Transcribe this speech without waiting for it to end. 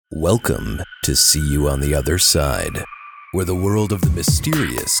Welcome to See You on the Other Side, where the world of the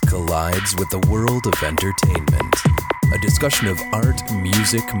mysterious collides with the world of entertainment. A discussion of art,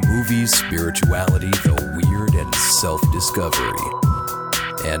 music, movies, spirituality, the weird, and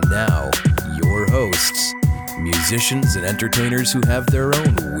self-discovery. And now, your hosts, musicians and entertainers who have their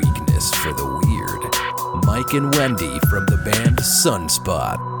own weakness for the weird. Mike and Wendy from the band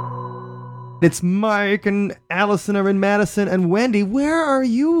Sunspot. It's Mike and Allison are in Madison. And Wendy, where are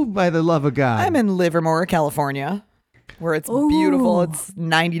you, by the love of God? I'm in Livermore, California, where it's beautiful. It's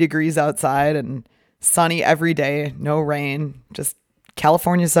 90 degrees outside and sunny every day. No rain. Just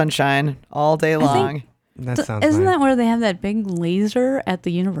California sunshine all day long. That sounds Isn't nice. that where they have that big laser at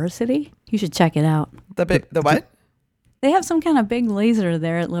the university? You should check it out. The what? They have some kind of big laser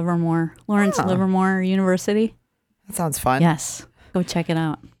there at Livermore, Lawrence Livermore University. That sounds fun. Yes, go check it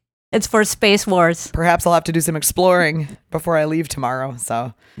out. It's for Space Wars. Perhaps I'll have to do some exploring before I leave tomorrow.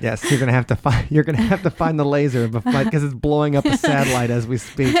 So Yes, you're gonna have to find the laser because it's blowing up a satellite as we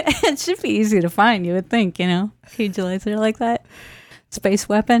speak. It should be easy to find, you would think, huge laser like that. Space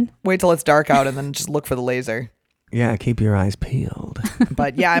weapon. wait till it's dark out and then just look for the laser. Yeah, keep your eyes peeled.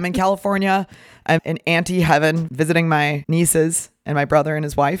 But yeah, I'm in California. I'm in Auntie Heaven visiting my nieces and my brother and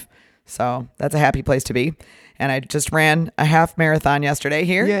his wife. So that's a happy place to be. And I just ran a half marathon yesterday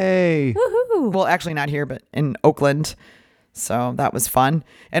here. Yay! Woohoo. Well, actually not here, but in Oakland. So that was fun.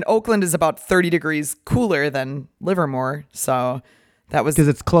 And Oakland is about 30 degrees cooler than Livermore. So that was Because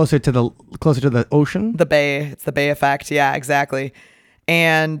it's closer to the ocean. the bay. It's the bay effect. Yeah, exactly.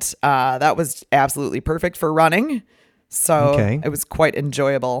 And that was absolutely perfect for running. So it was quite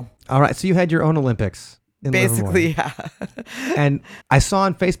enjoyable. All right, so you had your own Olympics in Basically, Livermore. yeah. And I saw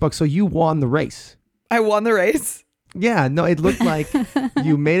on Facebook, so you won the race. I won the race. Yeah, no, it looked like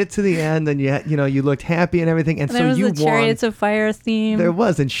you made it to the end, and you looked happy and everything, and There so was you the won. Chariots of Fire theme. There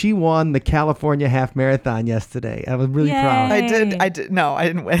was, and she won the California half marathon yesterday. I was really proud. I did. No, I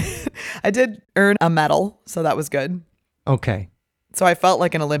didn't win. I did earn a medal, so that was good. Okay. So I felt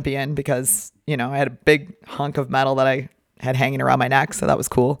like an Olympian because, I had a big hunk of metal that I had hanging around my neck. So that was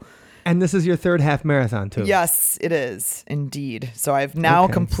cool. And this is your third half marathon, too. Yes, it is indeed. So I've now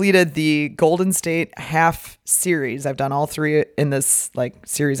completed the Golden State half series. I've done all three in this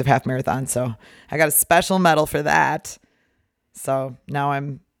series of half marathons. So I got a special medal for that. So now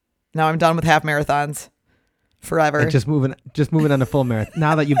I'm done with half marathons forever. And just moving on to full marathon.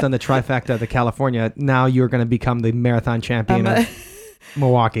 Now that you've done the trifecta of the California, now you're going to become the marathon champion of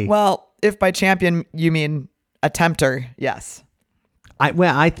Milwaukee. Well, if by champion you mean attempter, yes.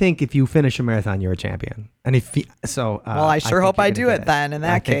 I think if you finish a marathon, you're a champion. And I sure hope I do it then. In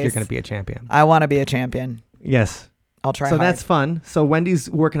that case, I think you're going to be a champion. I want to be a champion. Yes. I'll try. So hard. that's fun. So Wendy's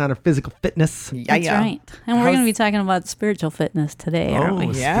working on her physical fitness. That's right. And we're going to be talking about spiritual fitness today, aren't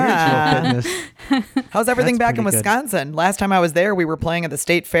we? Yeah. Spiritual fitness. How's everything That's back in pretty good. Wisconsin? Last time I was there, we were playing at the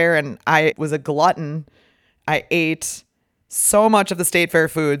state fair, and I was a glutton. I ate so much of the state fair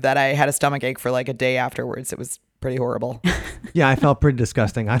food that I had a stomach ache for a day afterwards. It was pretty horrible. Yeah, I felt pretty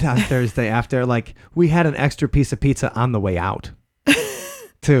disgusting. On Thursday after, we had an extra piece of pizza on the way out,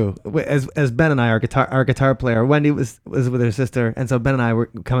 too. As Ben and I, our guitar player, Wendy was with her sister, and so Ben and I were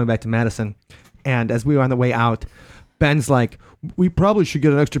coming back to Madison, and as we were on the way out, Ben's like, "We probably should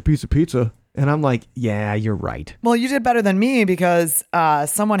get an extra piece of pizza," and I'm like, "Yeah, you're right." Well, you did better than me because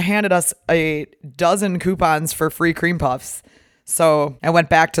someone handed us a dozen coupons for free cream puffs. So I went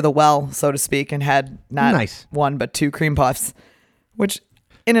back to the well, so to speak, and had not one but two cream puffs, which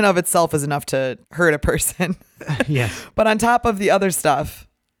in and of itself is enough to hurt a person. Yes. But on top of the other stuff,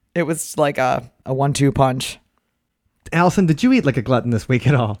 it was like a 1-2 punch. Allison, did you eat like a glutton this week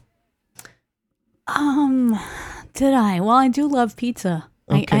at all? Did I? Well, I do love pizza.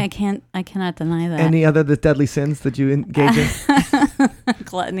 Okay. I cannot deny that. Any other the deadly sins that you engage in?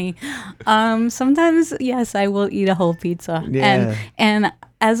 Gluttony. Sometimes, yes, I will eat a whole pizza. Yeah. And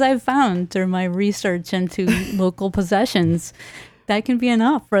as I've found through my research into local possessions, that can be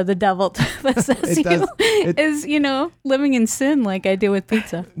enough for the devil to possess you. Is living in sin like I do with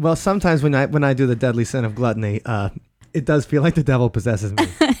pizza. Well, sometimes when I do the deadly sin of gluttony, it does feel like the devil possesses me.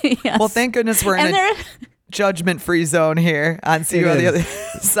 Yes. Well, thank goodness we're in a judgment-free zone here on See You on the Other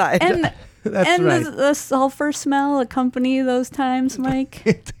Side. And That's right. the sulfur smell accompany those times, Mike.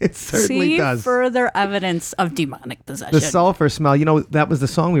 It certainly does. Further evidence of demonic possession. The sulfur smell. That was the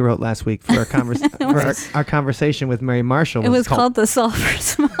song we wrote last week for our conversation with Mary Marshall. It was called the sulfur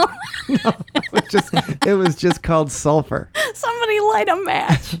smell. No, it was just called sulfur. Somebody light a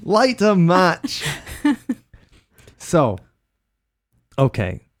match. Light a match. So,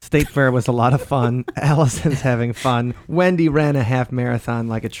 okay. State Fair was a lot of fun. Allison's having fun. Wendy ran a half marathon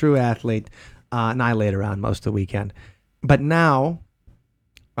like a true athlete. And I laid around most of the weekend. But now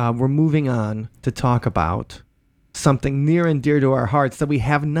we're moving on to talk about something near and dear to our hearts that we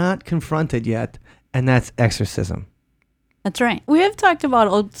have not confronted yet, and that's exorcism. That's right. We have talked about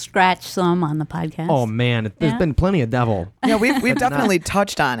Old Scratch some on the podcast. Oh, man. There's been plenty of devil. Yeah, we've definitely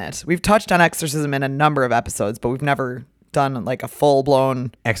touched on it. We've touched on exorcism in a number of episodes, but we've never done like a full-blown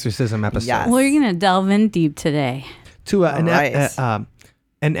exorcism episode. Yes. We're going to delve in deep today. To an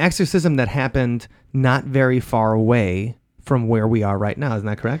exorcism that happened not very far away from where we are right now. Isn't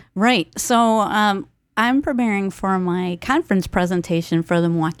that correct? Right. So I'm preparing for my conference presentation for the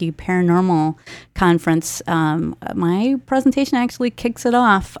Milwaukee Paranormal Conference. My presentation actually kicks it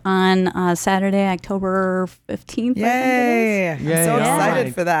off on Saturday, October 15th. Yay! I'm so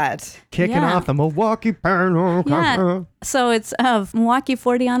excited for that. Kicking off the Milwaukee Paranormal Conference. So it's Milwaukee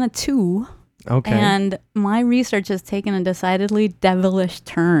Forteana 2. Okay. And my research has taken a decidedly devilish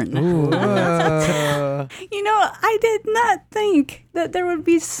turn. I did not think that there would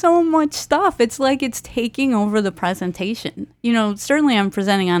be so much stuff. It's like it's taking over the presentation. Certainly I'm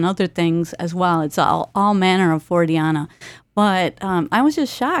presenting on other things as well. It's all manner of Forteana. But I was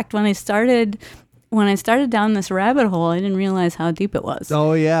just shocked when I started down this rabbit hole. I didn't realize how deep it was.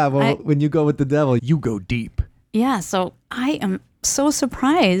 Oh, yeah. Well, when you go with the devil, you go deep. Yeah, so I am so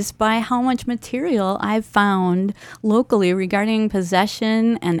surprised by how much material I've found locally regarding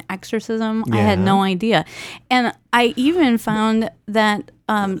possession and exorcism. Yeah. I had no idea. And I even found that...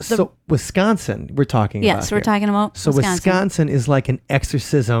 so Wisconsin, we're talking about. Yes, we're talking about Wisconsin. So Wisconsin is like an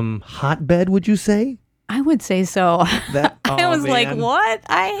exorcism hotbed, would you say? I would say so. I was like, what?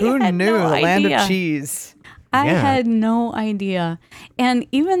 Who knew? No the idea. Land of cheese. I had no idea. And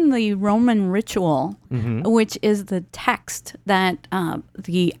even the Roman ritual, which is the text that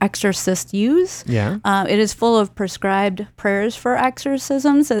the exorcists use, it is full of prescribed prayers for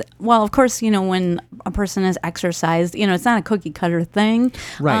exorcisms. Well, of course, when a person is exorcised, it's not a cookie cutter thing.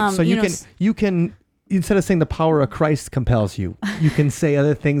 Right. So you can, instead of saying the power of Christ compels you, you can say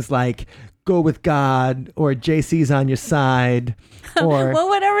other things like, go with God, or JC's on your side, or... well,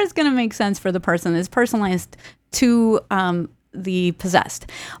 whatever's going to make sense for the person is personalized to the possessed.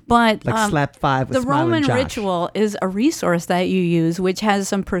 But like slap five with the Roman ritual is a resource that you use, which has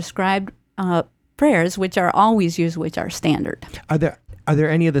some prescribed prayers, which are always used, which are standard. Are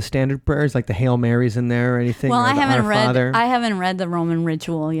there any of the standard prayers, like the Hail Marys in there or anything? Well, I haven't read the Roman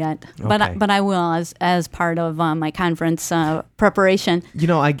ritual yet, okay. but I will as part of my conference preparation.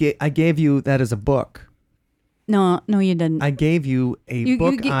 I gave you that as a book. No, you didn't. I gave you a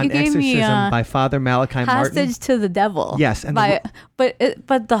book on exorcism by Father Malachi Martin. Hostage to the Devil. Yes, and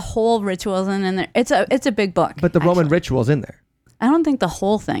but the whole ritual isn't in there. It's a big book. But the Roman ritual's in there. I don't think the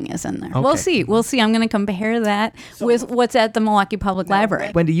whole thing is in there. Okay. We'll see. I'm going to compare that with what's at the Milwaukee Public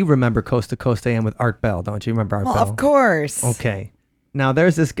Library. Wendy, you remember Coast to Coast AM with Art Bell, don't you? Remember Art Bell? Of course. Okay. Now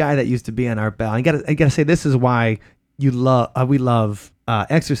there's this guy that used to be on Art Bell. I gotta say, this is why we love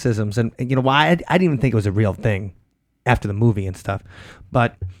exorcisms, and why I didn't even think it was a real thing after the movie and stuff.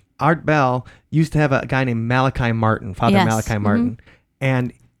 But Art Bell used to have a guy named Malachi Martin, Father Malachi Martin,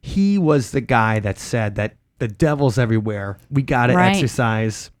 and he was the guy that said that the devil's everywhere. We got to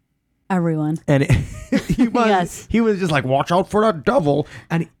exorcise everyone. And he was just like, watch out for that devil.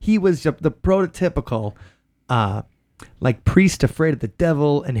 And he was the prototypical priest afraid of the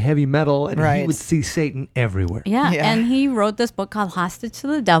devil and heavy metal, and he would see Satan everywhere. Yeah, and he wrote this book called Hostage to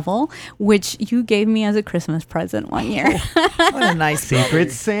the Devil, which you gave me as a Christmas present one year. What a nice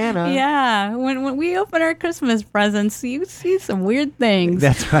Secret Santa. Yeah, when we open our Christmas presents, you see some weird things.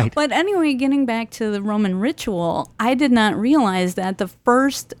 That's right. But anyway, getting back to the Roman ritual, I did not realize that the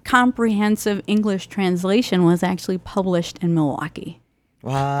first comprehensive English translation was actually published in Milwaukee.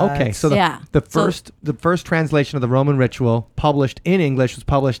 What? Okay, so the first translation of the Roman ritual published in English was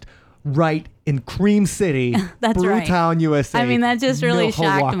published right in Cream City, That's Brewtown, USA. I mean, that just really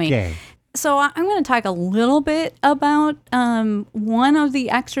shocked me. So I'm going to talk a little bit about one of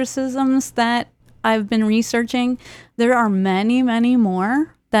the exorcisms that I've been researching. There are many, many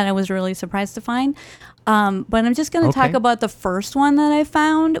more that I was really surprised to find. But I'm just going to talk about the first one that I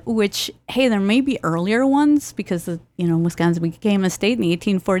found, which, hey, there may be earlier ones because, Wisconsin became a state in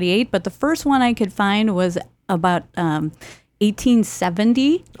 1848. But the first one I could find was about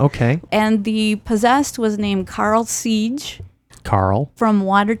 1870. Okay. And the possessed was named Carl Seige. Carl. From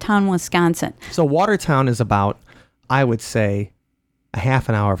Watertown, Wisconsin. So Watertown is about, I would say, a half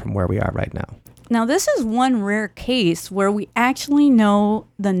an hour from where we are right now. Now, this is one rare case where we actually know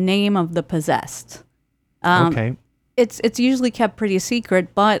the name of the possessed. Okay. it's usually kept pretty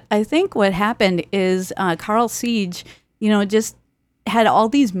secret. But I think what happened is Carl Seige, just had all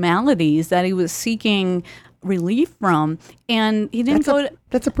these maladies that he was seeking relief from, and he didn't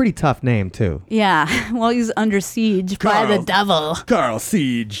That's a pretty tough name too. Yeah, well, he's under siege by the devil. Carl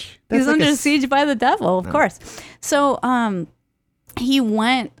Seige. He's under siege by the devil, of course. So he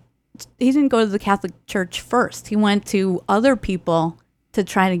didn't go to the Catholic Church first. He went to other people to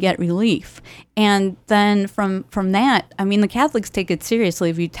try to get relief. And then from that, I mean, the Catholics take it seriously.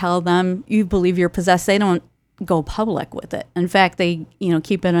 If you tell them you believe you're possessed, they don't go public with it. In fact, they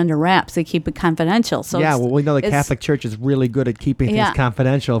keep it under wraps. They keep it confidential. So yeah, well, we know the Catholic Church is really good at keeping things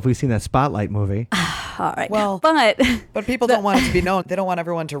confidential. If we've seen that Spotlight movie. All right. Well, but people don't want it to be known. They don't want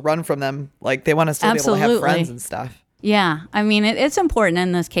everyone to run from them. Like they want to still be able to have friends and stuff. Yeah, I mean, it's important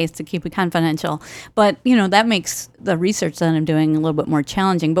in this case to keep it confidential, but that makes the research that I'm doing a little bit more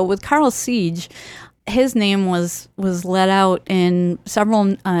challenging. But with Carl Seige, his name was let out in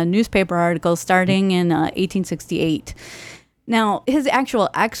several newspaper articles starting in 1868. Now, his actual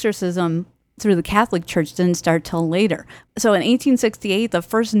exorcism through the Catholic Church didn't start till later. So in 1868, the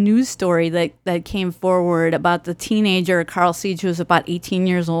first news story that came forward about the teenager Carl Seige, who was about 18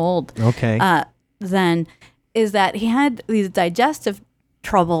 years old, then, is that he had these digestive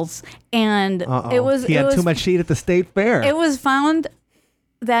troubles, and he had too much shit at the state fair. It was found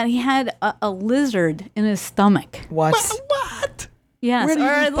that he had a lizard in his stomach. What? Yes, or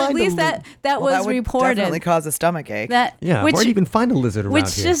at least that was reported. Definitely cause a stomach ache. Where do you even find a lizard around here?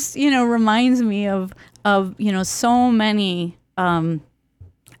 Which just reminds me of so many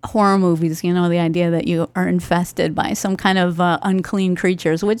horror movies. The idea that you are infested by some kind of unclean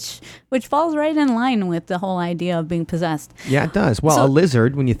creatures, which falls right in line with the whole idea of being possessed. Yeah, it does. Well, a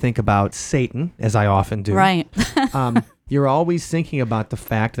lizard, when you think about Satan, as I often do, right? You're always thinking about the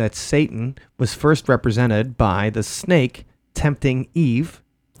fact that Satan was first represented by the snake tempting Eve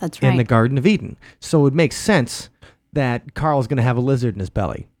in the Garden of Eden. So it makes sense that Carl's going to have a lizard in his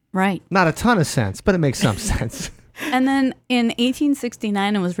belly. Right. Not a ton of sense, but it makes some sense. And then in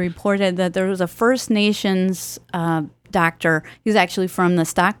 1869, it was reported that there was a First Nations doctor. He's actually from the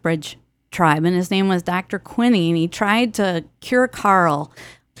Stockbridge tribe, and his name was Dr. Quinney, and he tried to cure Carl.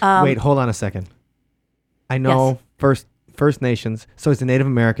 Wait, hold on a second. I know First Nations, so he's a Native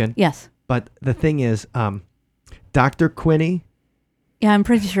American. Yes. But the thing is, Dr. Quinney. Yeah, I'm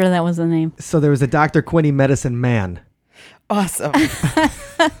pretty sure that was the name. So there was a Dr. Quinney medicine man. Awesome.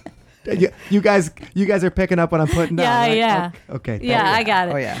 You guys are picking up what I'm putting down. Right? Yeah. Okay. Yeah, I got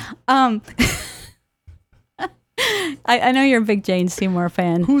it. Oh yeah. I know you're a big Jane Seymour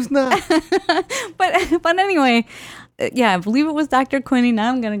fan. Who's not? but anyway, I believe it was Dr. Quinney. Now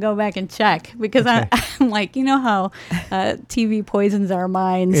I'm going to go back and check because I'm like, how TV poisons our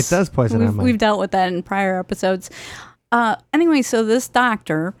minds. It does poison our minds. We've dealt with that in prior episodes. Anyway, so this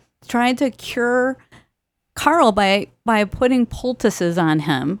doctor tried to cure Carl by putting poultices on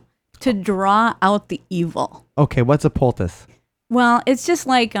him to draw out the evil. Okay, what's a poultice? Well, it's just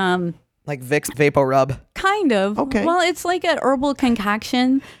like Vicks Vapor Rub. Kind of. Okay. Well, it's like an herbal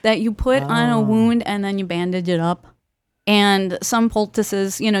concoction that you put on a wound and then you bandage it up. And some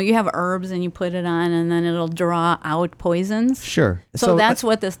poultices, you have herbs and you put it on and then it'll draw out poisons. Sure. So that's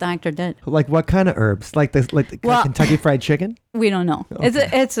what this doctor did. Like what kind of herbs? Like Kentucky Fried Chicken? We don't know. Okay.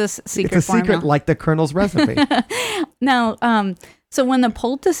 It's a secret. It's a formula. secret, like the Colonel's recipe. Now, so when the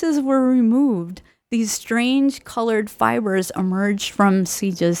poultices were removed, these strange colored fibers emerged from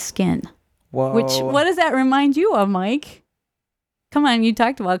Seige's skin. Whoa. What does that remind you of, Mike? Come on, you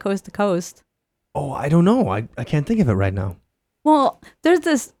talked about Coast to Coast. Oh, I don't know. I can't think of it right now. Well, there's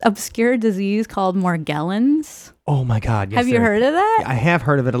this obscure disease called Morgellons. Oh my God! Yes, have you heard of that? I have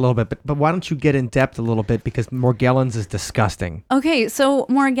heard of it a little bit, but why don't you get in depth a little bit because Morgellons is disgusting. Okay, so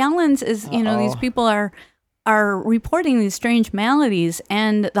Morgellons is these people are reporting these strange maladies,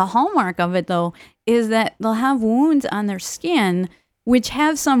 and the hallmark of it though is that they'll have wounds on their skin which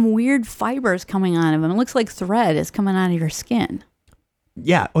have some weird fibers coming out of them. It looks like thread is coming out of your skin.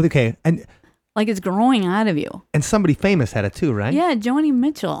 Yeah. Okay. And like it's growing out of you. And somebody famous had it too, right? Yeah, Joni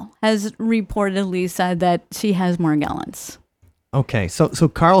Mitchell has reportedly said that she has Morgellons. Okay, so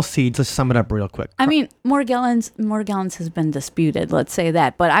Carl Seige, let's sum it up real quick. I mean, Morgellons has been disputed, let's say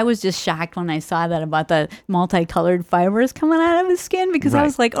that. But I was just shocked when I saw that about the multicolored fibers coming out of his skin because I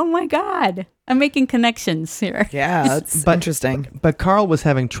was like, oh my God, I'm making connections here. Yeah, that's interesting. But Carl was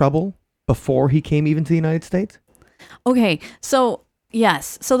having trouble before he came even to the United States? Okay, so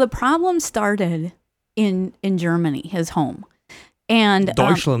yes. So the problem started in Germany, his home. And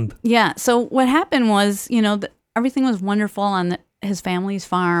Deutschland. So what happened was, everything was wonderful on his family's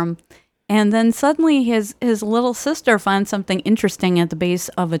farm. And then suddenly his little sister found something interesting at the base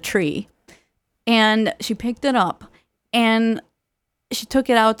of a tree. And she picked it up and she took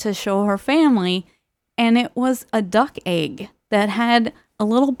it out to show her family. And it was a duck egg that had a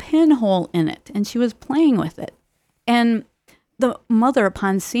little pinhole in it. And she was playing with it. And the mother,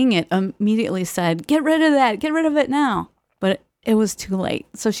 upon seeing it, immediately said, "Get rid of that. Get rid of it now." But it was too late.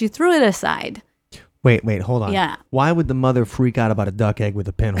 So she threw it aside. Wait, hold on. Yeah. Why would the mother freak out about a duck egg with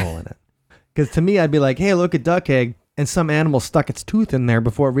a pinhole in it? Because to me, I'd be like, hey, look, a duck egg, and some animal stuck its tooth in there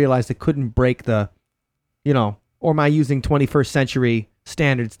before it realized it couldn't break the, or am I using 21st century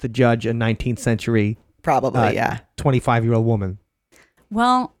standards to judge a 19th century Probably, 25-year-old woman?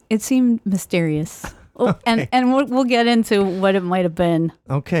 Well, it seemed mysterious. Okay. And we'll get into what it might have been.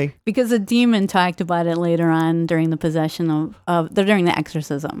 Okay. Because a demon talked about it later on during the possession during the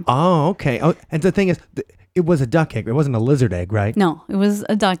exorcism. Oh, okay. Oh, and the thing is, it was a duck egg. It wasn't a lizard egg, right? No, it was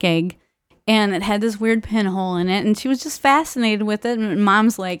a duck egg. And it had this weird pinhole in it. And she was just fascinated with it. And her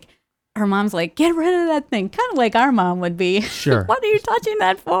mom's like, get rid of that thing. Kind of like our mom would be. Sure. What are you touching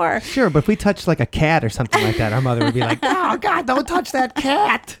that for? Sure, but if we touched like a cat or something like that, our mother would be like, oh, God, don't touch that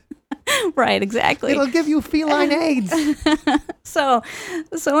cat. Right, exactly. It'll give you feline AIDS. So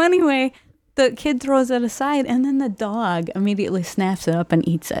anyway, the kid throws it aside, and then the dog immediately snaps it up and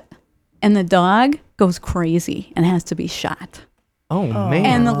eats it. And the dog goes crazy and has to be shot. Oh, man.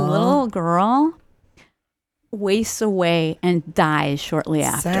 And the little girl wastes away and dies shortly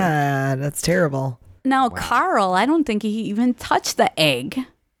after. Sad. That's terrible. Now, Carl, I don't think he even touched the egg,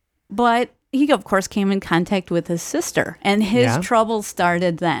 but he, of course, came in contact with his sister, and his trouble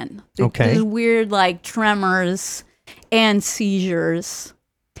started then. Okay. These weird, tremors and seizures,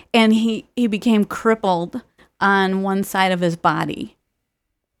 and he became crippled on one side of his body,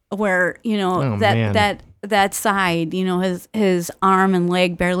 where that side, his arm and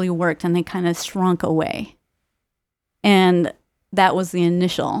leg barely worked, and they kind of shrunk away, and that was the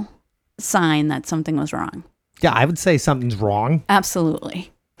initial sign that something was wrong. Yeah, I would say something's wrong.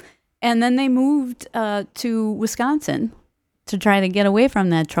 Absolutely. And then they moved to Wisconsin to try to get away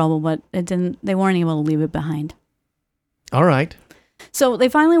from that trouble, but they weren't able to leave it behind. All right. So they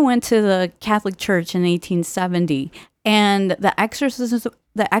finally went to the Catholic Church in 1870, and the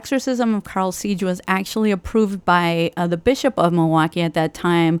exorcism of Carl Seige was actually approved by the Bishop of Milwaukee at that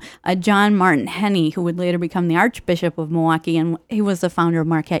time, John Martin Henney, who would later become the Archbishop of Milwaukee, and he was the founder of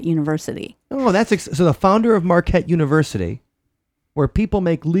Marquette University. Oh, so the founder of Marquette University, where people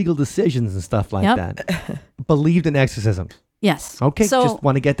make legal decisions and stuff like that, believed in exorcism. Yes. Okay, so, just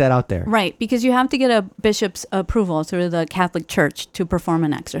want to get that out there. Right, because you have to get a bishop's approval through the Catholic Church to perform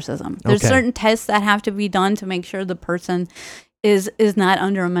an exorcism. There's certain tests that have to be done to make sure the person is not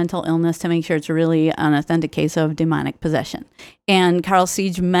under a mental illness, to make sure it's really an authentic case of demonic possession. And Carl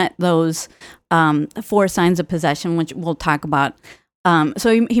Seige met those 4 signs of possession, which we'll talk about.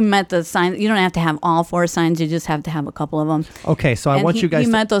 So he met the signs. You don't have to have all 4 signs. You just have to have a couple of them. Okay, so I want you guys.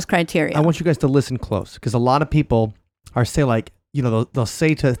 He met those criteria. I want you guys to listen close, because a lot of people are they'll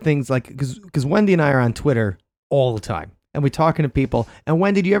say to things like, because Wendy and I are on Twitter all the time, and we're talking to people. And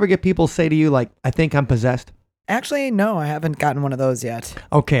Wendy, do you ever get people say to you like, "I think I'm possessed"? Actually, no, I haven't gotten one of those yet.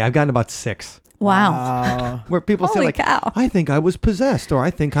 Okay, I've gotten about 6. Wow. Where people say like, cow. "I think I was possessed," or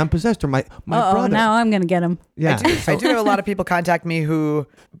 "I think I'm possessed," or my brother. Now I'm gonna get him. Yeah, I do have a lot of people contact me who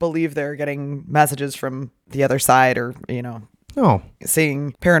believe they're getting messages from the other side, or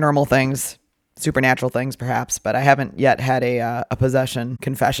seeing paranormal things, supernatural things, perhaps. But I haven't yet had a possession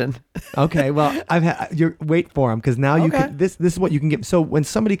confession. Okay, well, wait for them, because now you can. This is what you can get. So when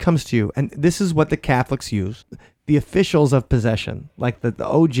somebody comes to you, and this is what the Catholics use, the officials of possession, like the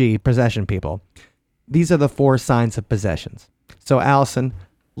OG possession people. These are the 4 signs of possessions. So Allison,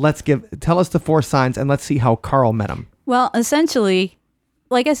 tell us the 4 signs, and let's see how Carl met them. Well, essentially,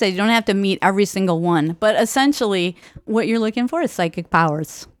 like I said, you don't have to meet every single one, but essentially what you're looking for is psychic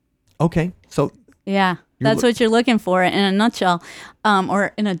powers. Okay, so yeah, that's what you're looking for in a nutshell,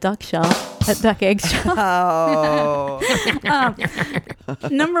 or in a duck shell, a duck egg shell. Oh.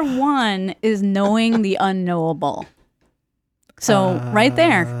 Number 1 is knowing the unknowable. So right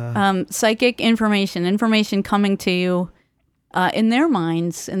there, psychic information coming to you in their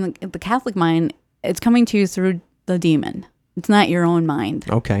minds, in the Catholic mind, it's coming to you through the demon. It's not your own mind.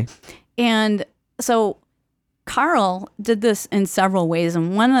 Okay. And so Carl did this in several ways,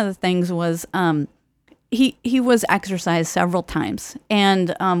 and one of the things was he was exorcised several times,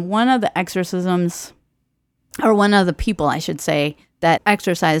 and one of the exorcisms, or one of the people, I should say, that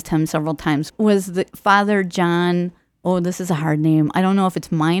exorcised him several times was the Father John. Oh, this is a hard name. I don't know if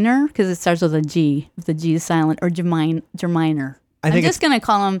it's minor, because it starts with a G, if the G is silent, or Germiner. I'm just going to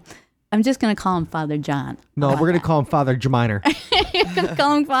call him I'm just going to call him Father John. No, we're going to call him Father Geminer. You're going to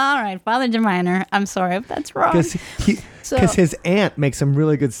call him, all right, Father Geminer. I'm sorry if that's wrong. Because his aunt makes some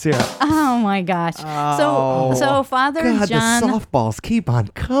really good syrup. Oh, my gosh. Oh. So Father God, John. the softballs keep on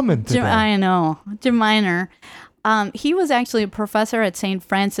coming today. I know. Geminer. He was actually a professor at St.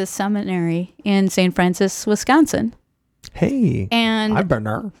 Francis Seminary in St. Francis, Wisconsin. Hey, I've been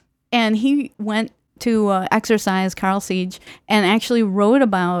there. And he went to exorcise Carl Seige and actually wrote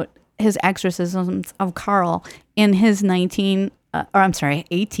about his exorcisms of Carl in his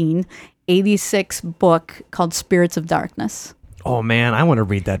 1886 book called Spirits of Darkness. Oh, man, I want to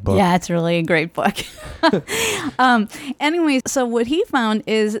read that book. Yeah, it's really a great book. Anyway, so what he found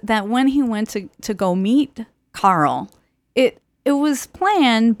is that when he went to go meet Carl, it was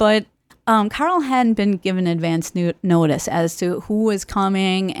planned, but Carl hadn't been given advance notice as to who was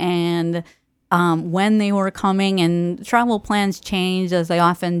coming and when they were coming, and travel plans changed as they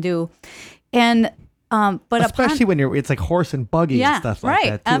often do. And but especially when it's like horse and buggy and stuff like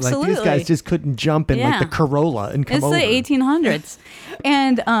that. Too. Absolutely. Like these guys just couldn't jump in like the Corolla and come over. It's the 1800s.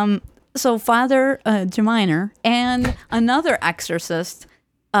 And so Father Geminer and another exorcist,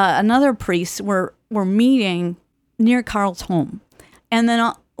 another priest were meeting near Carl's home. And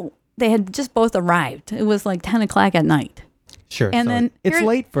then they had just both arrived. It was like 10 o'clock at night. Sure. And so then it's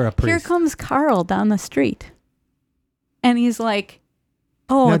late for a priest. Here comes Carl down the street. And he's like,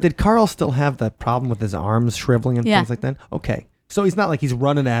 oh. Now, did Carl still have that problem with his arms shriveling and things like that? Okay. So he's not like he's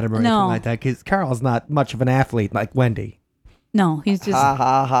running at him or anything like that, because Carl's not much of an athlete like Wendy. No, he's just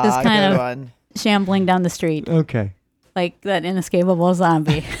kind of shambling down the street. Okay. Like that inescapable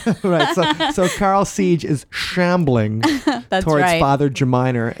zombie. Right. So Carl Seige is shambling towards Father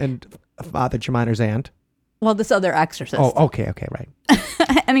Geminer and Father Geminer's aunt. Well, this other exorcist. Oh, okay, right.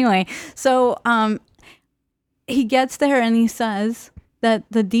 Anyway, so he gets there and he says that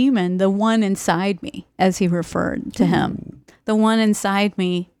the demon, the one inside me, as he referred to him, the one inside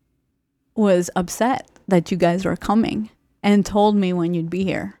me was upset that you guys were coming and told me when you'd be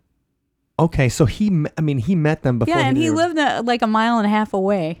here. Okay, so he met them before. Yeah, and he lived like a mile and a half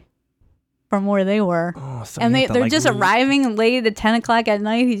away from where they were. Oh, so and they're just arriving late at 10 o'clock at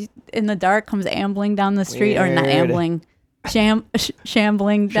night. He, in the dark, comes ambling down the street. Weird. Or not ambling,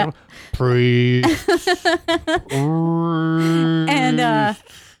 shambling. Priest.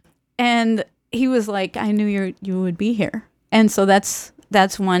 And he was like, I knew you would be here. And so that's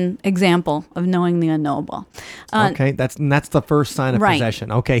one example of knowing the unknowable. Okay, that's the first sign of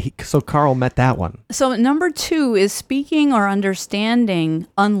possession. Okay, so Carl met that one. So number 2 is speaking or understanding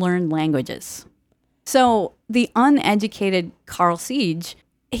unlearned languages. So the uneducated Carl Seige,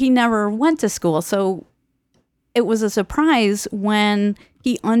 he never went to school. So it was a surprise when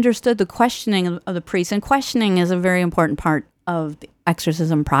he understood the questioning of the priest. And questioning is a very important part of the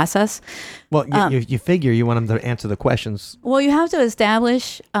exorcism process. Well, you figure you want him to answer the questions. Well, you have to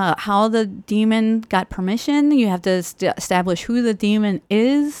establish how the demon got permission. You have to establish who the demon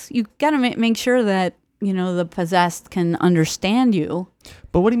is. You got to make sure that the possessed can understand you.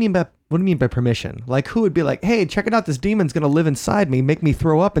 But what do you mean by permission? Like, who would be like, hey, check it out, this demon's going to live inside me, make me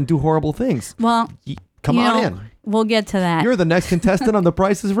throw up and do horrible things? Well, come on in. We'll get to that. You're the next contestant on The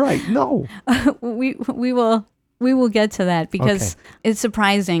Price is Right. No. We will get to that because it's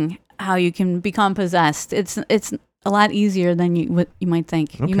surprising how you can become possessed. It's a lot easier than you might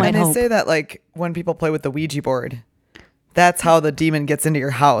think. Okay. You might hope. They say that like when people play with the Ouija board, that's how the demon gets into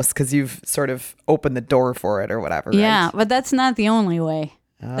your house because you've sort of opened the door for it or whatever. Yeah, right? But that's not the only way.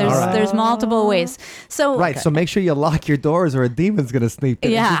 There's multiple ways. So so make sure you lock your doors or a demon's gonna sneak in.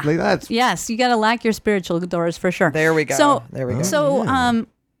 Yeah. Yes, you got to lock your spiritual doors for sure. There we go. So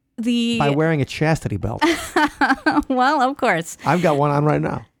by wearing a chastity belt. Well, of course. I've got one on right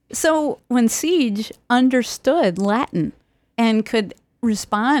now. So when Seige understood Latin and could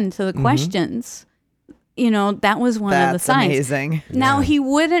respond to the questions, that was one of the signs. That's amazing. Now, he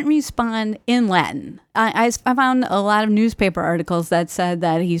wouldn't respond in Latin. I found a lot of newspaper articles that said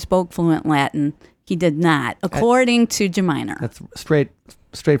that he spoke fluent Latin. He did not, according to Geminer. That's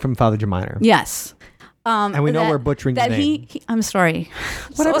straight from Father Geminer. Yes. And we know we're butchering the name. I'm sorry.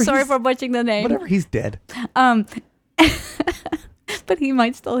 Sorry for butchering the name. Whatever, he's dead. But he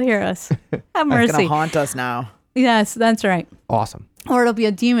might still hear us. Have mercy. He's going to haunt us now. Yes, that's right. Awesome. Or it'll be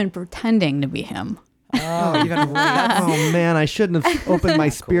a demon pretending to be him. Oh, even worse. Oh, man, I shouldn't have opened my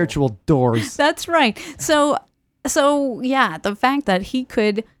spiritual doors. That's right. So yeah, the fact that he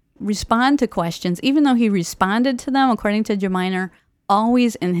could respond to questions, even though he responded to them, according to Geminer,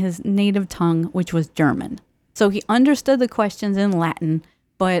 always in his native tongue, which was German. So he understood the questions in Latin,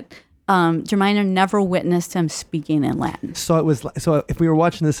 but Jemina never witnessed him speaking in Latin. So it was. So if we were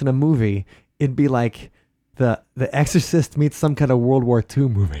watching this in a movie, it'd be like the Exorcist meets some kind of World War II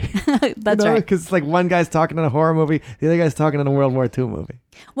movie. That's right. Because like one guy's talking in a horror movie, the other guy's talking in a World War II movie.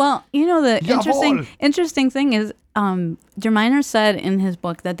 Well, the interesting thing is, Jemina said in his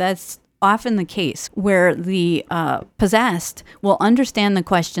book that that's often the case where the possessed will understand the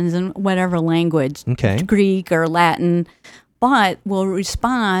questions in whatever language, Greek or Latin, but will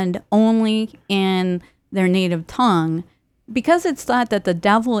respond only in their native tongue because it's thought that the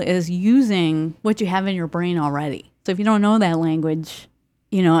devil is using what you have in your brain already. So if you don't know that language,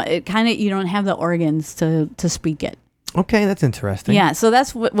 you don't have the organs to speak it. Okay, that's interesting. Yeah, so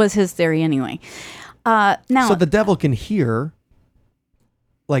that's what was his theory anyway. Now, so the devil can hear,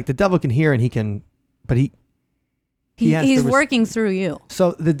 and he can, but he's working through you.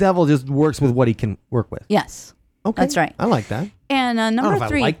 So the devil just works with what he can work with. Yes. Okay, that's right. I like that. And number 3. I don't know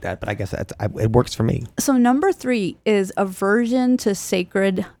if I like that, but I guess it works for me. So number 3 is aversion to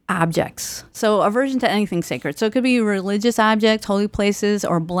sacred objects. So aversion to anything sacred. So it could be religious objects, holy places,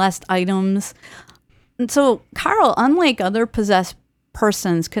 or blessed items. And so Carl, unlike other possessed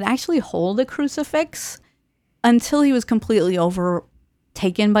persons, could actually hold a crucifix until he was completely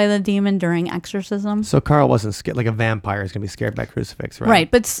overtaken by the demon during exorcism. So Carl wasn't scared, like a vampire is going to be scared by crucifix, right?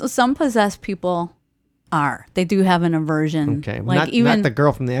 Right, but some possessed people are. They do have an aversion. Okay, like not the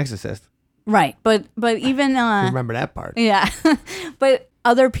girl from The Exorcist. Right, but even remember that part. Yeah, but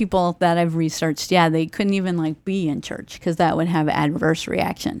other people that I've researched, they couldn't even be in church because that would have adverse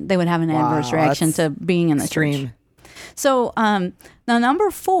reaction. They would have an adverse reaction to being in the church. So now number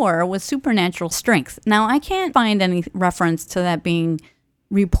 4 was supernatural strength. Now I can't find any reference to that being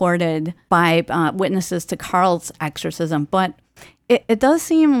reported by witnesses to Carl's exorcism, but it does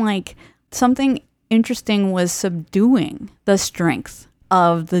seem like something interesting was subduing the strength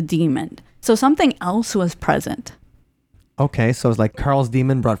of the demon. So something else was present. Okay, so it's like Carl's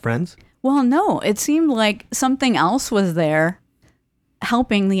demon brought friends? Well, no, it seemed like something else was there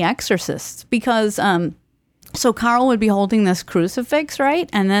helping the exorcists because so Carl would be holding this crucifix, right?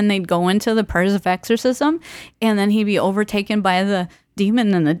 And then they'd go into the prayers of exorcism and then he'd be overtaken by the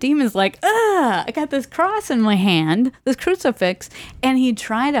demon and the demon's like, I got this cross in my hand, this crucifix, and he'd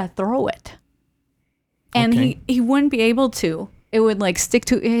try to throw it. And he wouldn't be able to. It would stick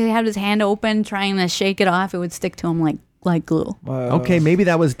to. He had his hand open, trying to shake it off. It would stick to him like glue. Wow. Okay, maybe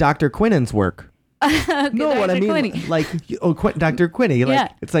that was Dr. Quinnan's work. No, what I mean, Quinney. Dr.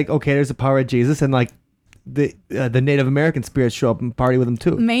 Quinney. It's like, okay, there's the power of Jesus, and the Native American spirits show up and party with him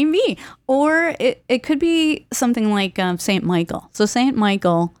too. Maybe, or it could be something like Saint Michael. So Saint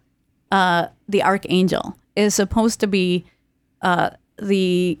Michael, the archangel, is supposed to be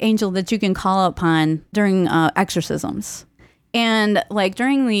the angel that you can call upon during exorcisms. And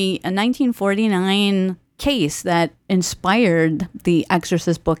during the 1949 case that inspired the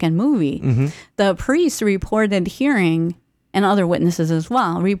Exorcist book and movie, the priest reported hearing, and other witnesses as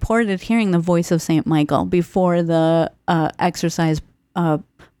well, reported hearing the voice of Saint Michael before the exorcised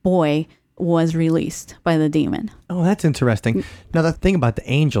boy was released by the demon. Oh, that's interesting. Now, the thing about the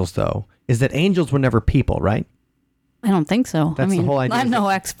angels, though, is that angels were never people, right? I don't think so. That's the whole idea. I'm no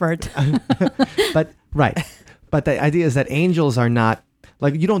expert. But the idea is that angels are not,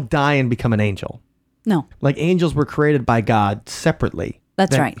 you don't die and become an angel. No. Angels were created by God separately.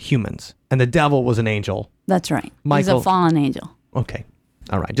 That's right. Humans. And the devil was an angel. That's right. Michael, he's a fallen angel. Okay.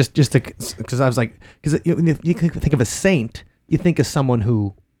 All right. Just because I was because you think of a saint, you think of someone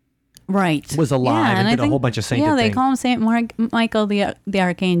who was alive and did a whole bunch of saintly things. Yeah, they call him Saint Michael the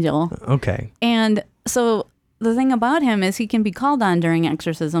Archangel. Okay. And so the thing about him is he can be called on during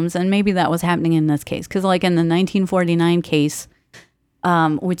exorcisms, and maybe that was happening in this case. Because in the 1949 case,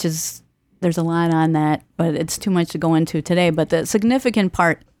 which is, there's a lot on that, but it's too much to go into today. But the significant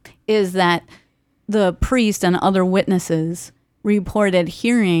part is that the priest and other witnesses reported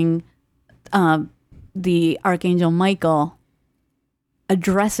hearing the Archangel Michael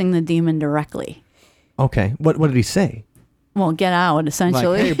addressing the demon directly. Okay. What did he say? Well, get out,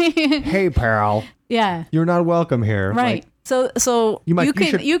 essentially. Hey, pal. Yeah. You're not welcome here. Right. So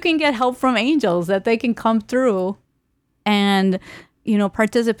you can get help from angels, that they can come through and,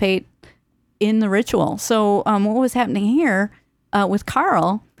 participate in the ritual. So what was happening here with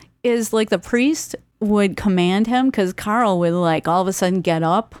Carl is the priest would command him, because Carl would all of a sudden get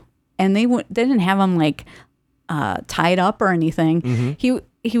up, and they didn't have him tied up or anything. Mm-hmm.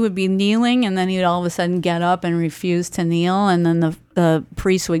 He would be kneeling, and then he'd all of a sudden get up and refuse to kneel, and then the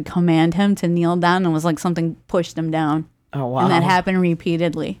priest would command him to kneel down, and it was like something pushed him down. Oh, wow. And that happened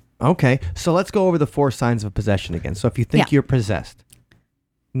repeatedly. Okay, so let's go over the 4 signs of possession again. So if you think you're possessed,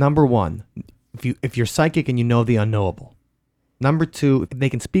 Number one, if you're psychic and you know the unknowable. Number two, if they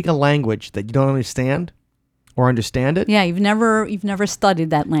can speak a language that you don't understand or understand it. Yeah, you've never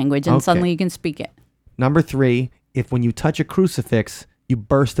studied that language and suddenly you can speak it. Number three, if when you touch a crucifix, you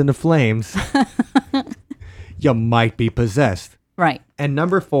burst into flames, you might be possessed. Right. And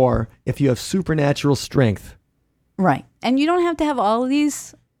number four, if you have supernatural strength. Right. And you don't have to have all of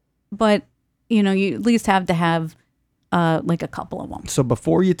these, but you at least have to have like a couple of them. So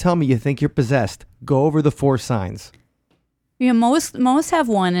before you tell me you think you're possessed, go over the 4 signs. Most have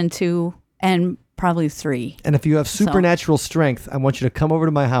 1 and 2 and probably 3. And if you have supernatural strength, I want you to come over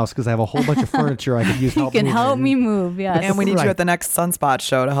to my house because I have a whole bunch of furniture I could use help You can help moving. me move, yes. And we need you at the next Sunspot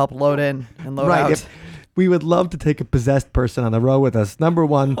show to help load in and load out. We would love to take a possessed person on the road with us. Number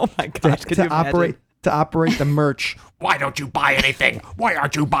one, oh my gosh, to operate the merch. Why don't you buy anything? Why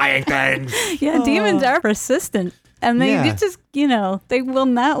aren't you buying things? Yeah, demons are persistent. And they just, they will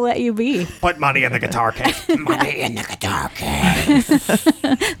not let you be. Put money in the guitar case. Money in the guitar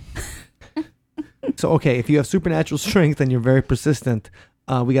case. So, okay, if you have supernatural strength and you're very persistent,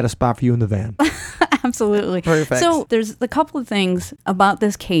 we got a spot for you in the van. Absolutely. Perfect. So there's a couple of things about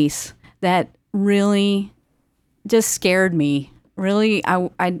this case that really just scared me. Really,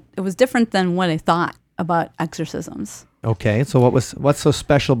 it was different than what I thought about exorcisms. Okay, so what's so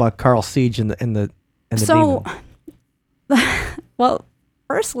special about Carl Seige and the demon? Well,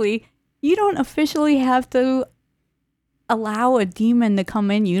 firstly, you don't officially have to allow a demon to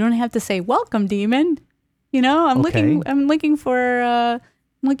come in. You don't have to say, "Welcome, demon." I'm looking for a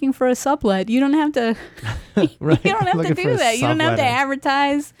sublet. You don't have to. Right. You don't have to do that. You don't have to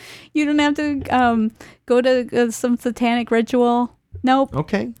advertise. You don't have to go to some satanic ritual. Nope.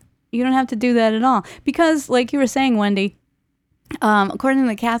 Okay. You don't have to do that at all because, like you were saying, Wendy. According to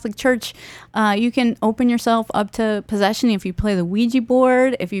the Catholic Church, you can open yourself up to possession if you play the Ouija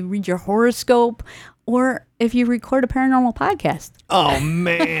board, if you read your horoscope, or if you record a paranormal podcast. Oh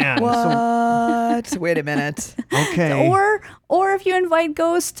man! What? Wait a minute. Okay. Or if you invite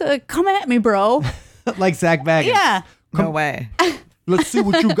ghosts to come at me, bro. Like Zach Baggins. Yeah. No way. Let's see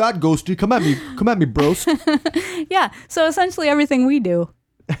what you got, Ghosty. Come at me, bros. Yeah. So essentially everything we do.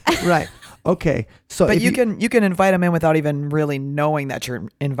 Right. Okay. So, but you can invite them in without even really knowing that you're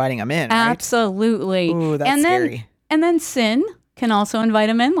inviting them in. Right? Absolutely. Ooh, that's scary. And then sin can also invite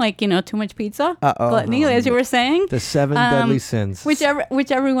them in, like too much pizza, gluttony, as you were saying. The 7 deadly sins. Which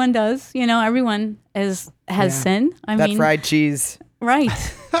everyone does. Everyone has sin. I mean, fried cheese. Right.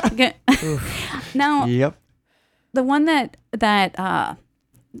 Now, yep. The one that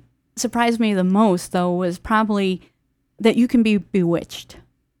surprised me the most, though, was probably that you can be bewitched.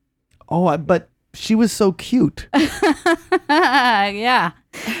 Oh, but she was so cute. Yeah.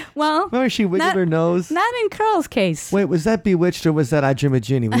 Well, remember she wiggled her nose? Not in Carl's case. Wait, was that Bewitched or was that I Dream of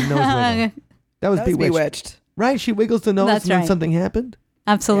Ginny? With nose wiggle? That was Bewitched. Right? She wiggles the nose and then something happened?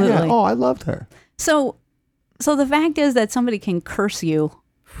 Absolutely. Yeah. Oh, I loved her. So the fact is that somebody can curse you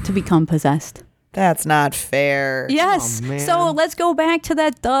to become possessed. That's not fair. Yes. Oh, man. So let's go back to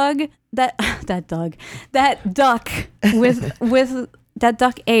that duck with that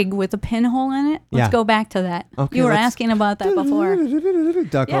duck egg with a pinhole in it. Let's go back to that. Okay, you were asking about that before.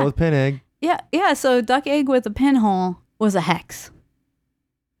 Duck hole with pin egg. Yeah. So duck egg with a pinhole was a hex.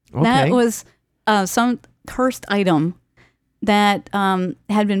 Okay. That was some cursed item that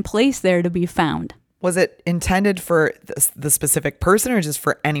had been placed there to be found. Was it intended for the specific person or just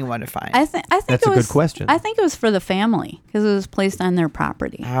for anyone to find? I think that's a good question. I think it was for the family because it was placed on their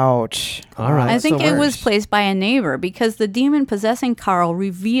property. Ouch. All right. I think it was placed by a neighbor because the demon possessing Carl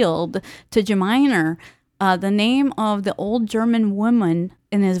revealed to Geminer the name of the old German woman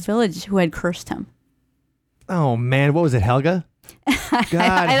in his village who had cursed him. Oh, man. What was it, Helga? God,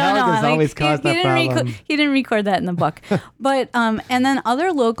 I don't know. Helga's always caused that problem. He didn't record that in the book. But and then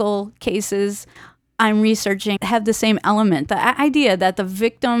other local cases I'm researching have the same element. The idea that the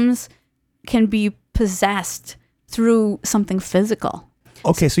victims can be possessed through something physical.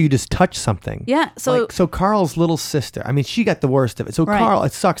 Okay, so you just touch something. Yeah. So Carl's little sister, I mean, she got the worst of it. So Carl,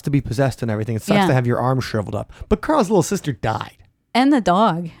 it sucks to be possessed and everything. It sucks to have your arm shriveled up. But Carl's little sister died. And the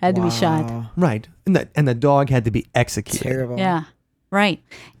dog had to be shot. Right. And the dog had to be executed. Terrible. Yeah. Right.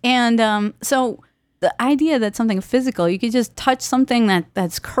 And so the idea that something physical, you could just touch something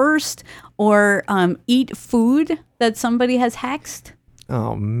that's cursed or eat food that somebody has hexed.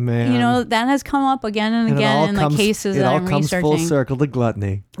 Oh man! You know, that has come up again and again in the cases that I'm researching. It all comes full circle to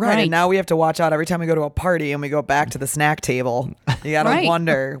gluttony. Right. And now we have to watch out every time we go to a party and we go back to the snack table. You got to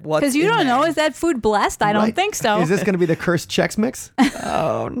wonder what's because you don't know, is that food blessed? I don't think so. Is this going to be the cursed Chex Mix?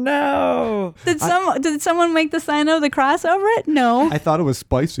 Oh no! Did someone make the sign of the cross over it? No. I thought it was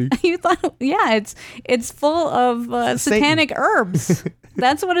spicy. You thought? Yeah, it's full of satanic herbs.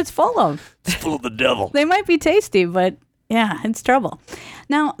 That's what it's full of. It's full of the devil. They might be tasty, but yeah, it's trouble.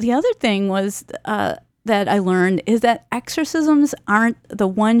 Now, the other thing was that I learned is that exorcisms aren't the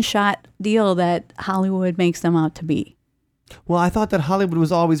one-shot deal that Hollywood makes them out to be. Well, I thought that Hollywood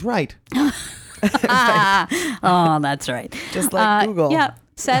was always right. Oh, that's right. Just like Google. Yeah.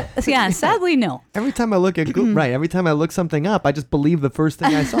 Sadly, no. Every time I look at Google, every time I look something up, I just believe the first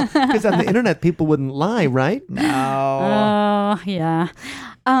thing I saw. Because on the internet, people wouldn't lie, right? No. Oh, yeah.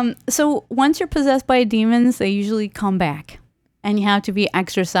 So once you're possessed by demons, they usually come back. And you have to be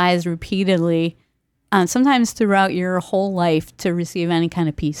exorcised repeatedly, sometimes throughout your whole life to receive any kind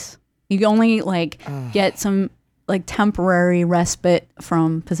of peace. You can only get some temporary respite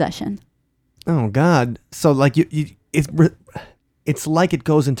from possession. Oh God! So it's like it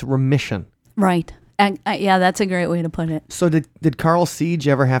goes into remission. Right. Yeah, that's a great way to put it. So did Carl Seige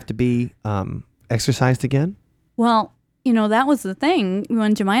ever have to be exorcised again? Well, that was the thing.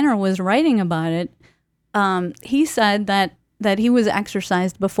 When Jeminer was writing about it, he said that he was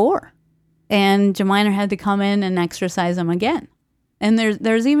exorcised before, and Jeminer had to come in and exorcise him again. And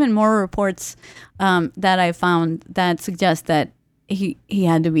there's even more reports that I found that suggest that he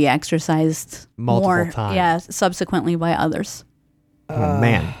had to be exorcised multiple times. Yeah, subsequently by others. Oh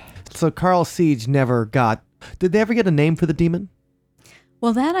man! So Carl Seige never got. Did they ever get a name for the demon?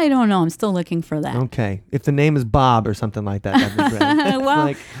 Well, that I don't know. I'm still looking for that. Okay, if the name is Bob or something like that, that'd be great.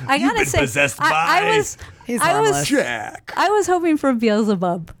 Well, I gotta say, Jack. I was hoping for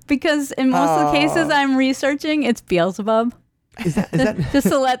Beelzebub because in most of the cases I'm researching, it's Beelzebub. Is that just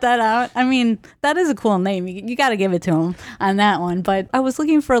to let that out? I mean, that is a cool name. You got to give it to him on that one. But I was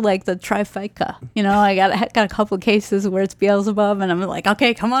looking for the trifecta. I got a couple of cases where it's Beelzebub, and I'm like,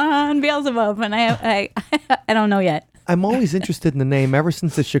 okay, come on, Beelzebub, and I don't know yet. I'm always interested in the name ever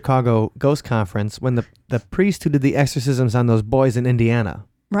since the Chicago Ghost Conference when the priest who did the exorcisms on those boys in Indiana.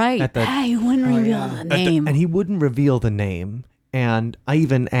 Right. He wouldn't reveal the name. And he wouldn't reveal the name. And I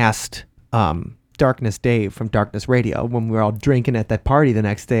even asked Darkness Dave from Darkness Radio when we were all drinking at that party the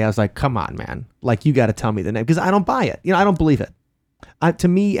next day. I was like, come on, man. You got to tell me the name. Because I don't buy it. I don't believe it. To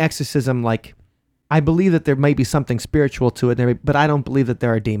me, exorcism, I believe that there may be something spiritual to it, but I don't believe that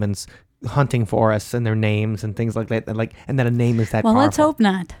there are demons hunting for us and their names and things like that, and that a name is that powerful. Let's hope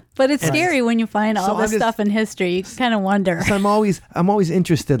not. But it's scary when you find all this stuff in history. You kind of wonder. So I'm always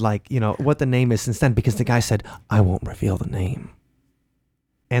interested, what the name is since then, because the guy said, I won't reveal the name.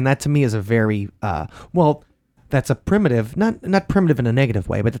 And that to me is a very, that's a primitive, not primitive in a negative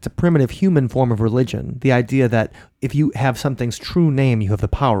way, but it's a primitive human form of religion. The idea that if you have something's true name, you have the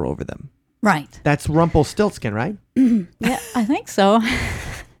power over them. Right. That's Rumpelstiltskin, right? Yeah, I think so.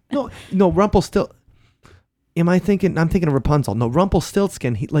 No, Rumpelstiltskin. I'm thinking of Rapunzel. No,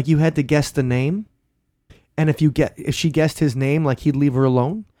 Rumpelstiltskin, you had to guess the name. And if she guessed his name, he'd leave her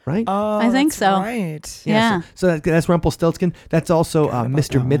alone, right? Oh, I think so. Right. Yeah. So that's Rumpelstiltskin. That's also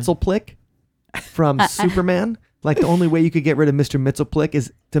Mr. Mitzelplick from Superman. The only way you could get rid of Mr. Mitzelplick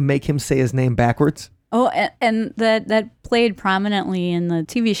is to make him say his name backwards. Oh, and that played prominently in the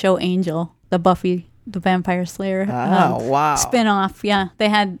TV show Angel, the Buffy the Vampire Slayer wow. spinoff. Yeah, they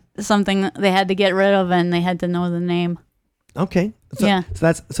had something they had to get rid of, and they had to know the name. Okay. So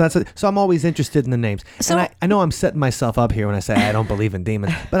I'm always interested in the names. So, and I know I'm setting myself up here when I say I don't believe in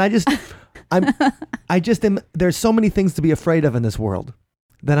demons, but I just am. There's so many things to be afraid of in this world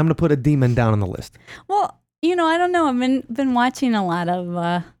that I'm going to put a demon down on the list. Well, I don't know. I've been watching a lot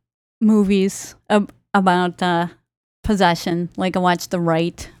of movies about possession. I watched The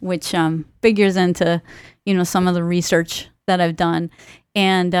Rite, which figures into some of the research that I've done,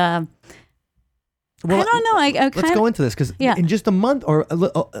 and I don't know. Let's go into this because in just a month or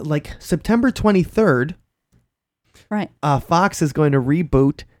September 23rd, right? Fox is going to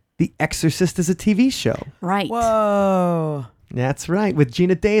reboot The Exorcist as a TV show. Right. Whoa. That's right, with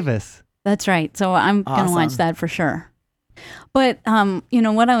Gina Davis. That's right. So I'm going to watch that for sure. But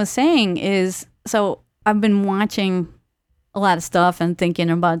what I was saying is, so I've been watching a lot of stuff and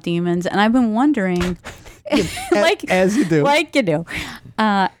thinking about demons, and I've been wondering, as you do,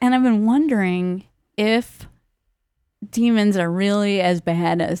 and I've been wondering if demons are really as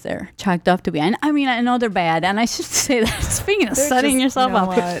bad as they're chalked up to be. I mean, I know they're bad, and I should say that. Speaking of setting yourself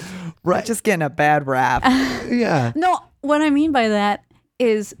up, right? Just getting a bad rap. Yeah. No, what I mean by that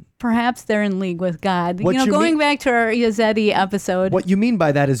is perhaps they're in league with God. What you Going mean- back to our Yazeti episode. What you mean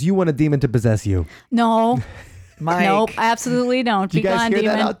by that is you want a demon to possess you. No. Mike. Nope, absolutely don't. Do you Be guys gone, hear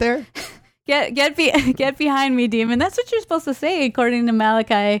demon. that out there? Get behind me, demon. That's what you're supposed to say, according to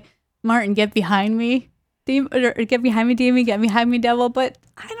Malachi Martin. Get behind me, demon. Or get behind me, demon. Get behind me, devil. But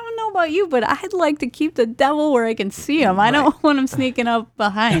I don't know about you, but I'd like to keep the devil where I can see him. I don't want him sneaking up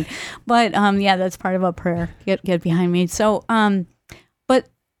behind. But yeah, that's part of a prayer. Get behind me. So but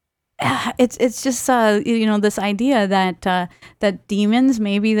it's just this idea that demons,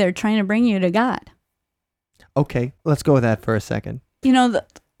 maybe they're trying to bring you to God. Okay, let's go with that for a second.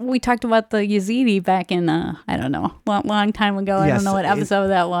 We talked about the Yazidi back in, I don't know, long time ago. I Yes, don't know what episode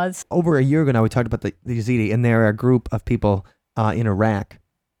that was. Over a year ago now, we talked about the Yazidi, and they're a group of people in Iraq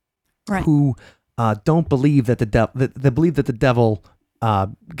who don't believe that they believe that the devil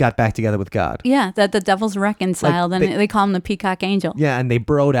got back together with God. Yeah, that the devil's reconciled, and they call him the peacock angel. Yeah, and they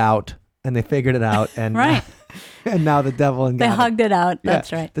broed out, and they figured it out, and Right. and now the devil and God They hugged it out.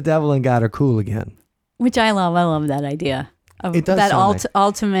 That's right. The devil and God are cool again. Which I love. I love that idea of It does that sound nice.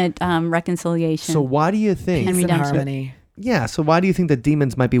 ultimate reconciliation. So why do you think? And Peace and redemption. harmony. Yeah. So why do you think that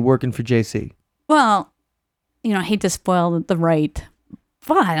demons might be working for JC? Well, I hate to spoil the right.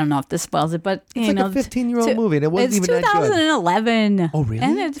 Well, I don't know if this spoils it, but It's like a 15-year-old movie, and it wasn't it's even that good. 2011. Oh, really?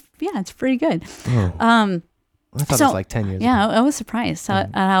 And it's pretty good. Oh, I thought it was like 10 years ago. Yeah, I was surprised at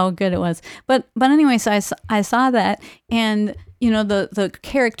how good it was. But anyway, so I saw that, and the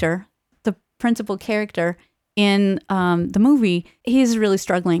character, the principal character in the movie, he's really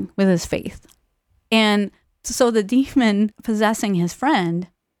struggling with his faith, and so the demon possessing his friend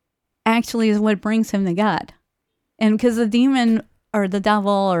actually is what brings him to God, and because the demon or the devil,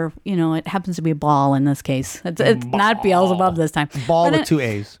 or it happens to be a ball in this case. It's not Beelzebub this time. Ball But with 2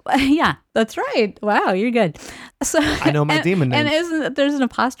 A's. Yeah, that's right. Wow, you're good. So I know my demon names. And there's an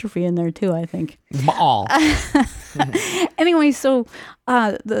apostrophe in there too, I think. Ball. Anyway, so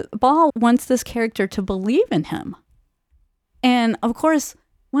the ball wants this character to believe in him. And of course,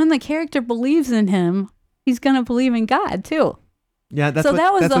 when the character believes in him, he's going to believe in God too. Yeah, that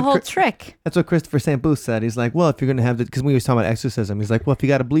was the whole trick. That's what Christopher St. Booth said. He's like, well, if you're going to have because we were talking about exorcism, he's like, well, if you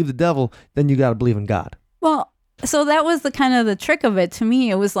got to believe the devil, then you got to believe in God. Well, so that was the kind of the trick of it. To me,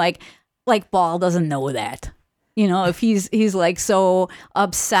 it was like Ball doesn't know that. If he's like so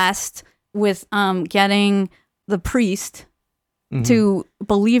obsessed with getting the priest to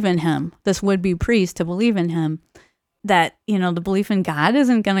believe in him, this would-be priest to believe in him, that, the belief in God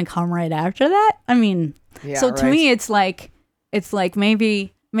isn't going to come right after that. I mean, to me, it's like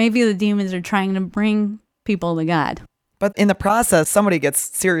maybe the demons are trying to bring people to God. But in the process, somebody gets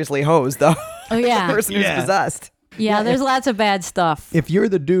seriously hosed, though. Oh, yeah. The person who's possessed. Yeah, there's lots of bad stuff. If you're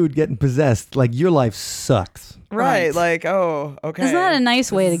the dude getting possessed, like your life sucks. Right. Like, oh, okay. It's not a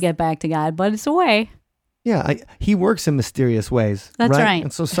nice way to get back to God, but it's a way. Yeah, he works in mysterious ways. That's right.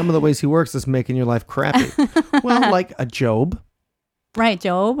 And so some of the ways he works is making your life crappy. Well, like a Job. Right,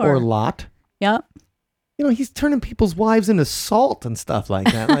 Job. Or Lot. Yep. He's turning people's wives into salt and stuff like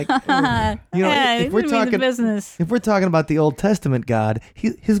that. Like, if we're talking about the Old Testament God,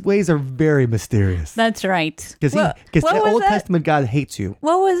 his ways are very mysterious. That's right. Because the Old Testament God hates you.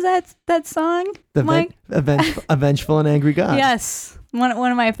 What was that song, Mike? A vengeful and angry God. Yes, one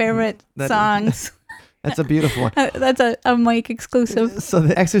of my favorite songs. That's a beautiful one. That's a Mike exclusive. So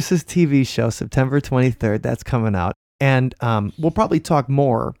the Exorcist TV show, September 23rd, that's coming out. And we'll probably talk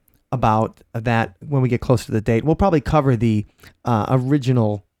more about that when we get closer to the date. We'll probably cover the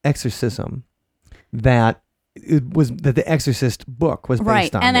original Exorcism that the Exorcist book was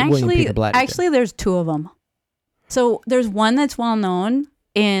based on. And actually, actually, there's two of them. So there's one that's well known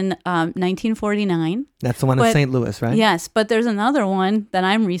in 1949. That's the one in St. Louis, right? Yes, but there's another one that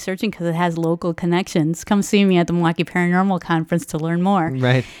I'm researching because it has local connections. Come see me at the Milwaukee Paranormal Conference to learn more.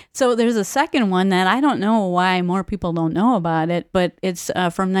 Right. So there's a second one that I don't know why more people don't know about it, but it's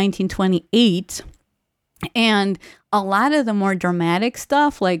from 1928. And a lot of the more dramatic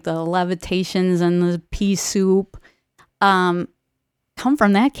stuff, like the levitations and the pea soup, come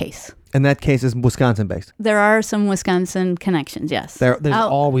from that case. And that case is Wisconsin-based. There are some Wisconsin connections, yes. There's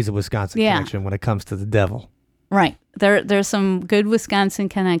always a Wisconsin connection when it comes to the devil. Right. There's some good Wisconsin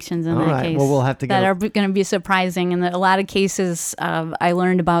connections in that case. Well, we'll have to that are going to be surprising, and a lot of cases I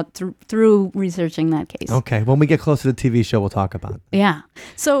learned about through researching that case. Okay. When we get closer to the TV show, we'll talk about it. Yeah.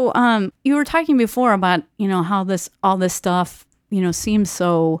 So you were talking before about how all this stuff seems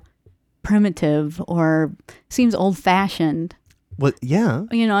so primitive or seems old-fashioned. Well, yeah.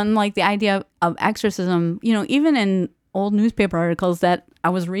 And like the idea of exorcism, even in old newspaper articles that I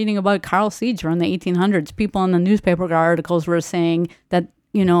was reading about Carl Seige from the 1800s. People in the newspaper articles were saying that,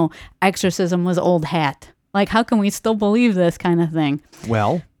 exorcism was old hat. Like, how can we still believe this kind of thing?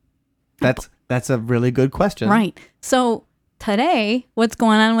 Well, that's a really good question. Right. So today, what's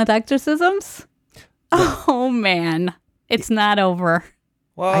going on with exorcisms? Oh, man. It's not over.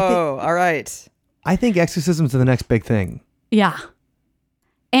 Whoa. All right. I think exorcisms are the next big thing. Yeah.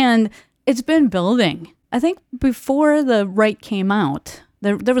 And it's been building. I think before The Rite came out,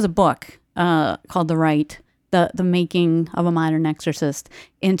 there was a book called The Rite, the Making of a Modern Exorcist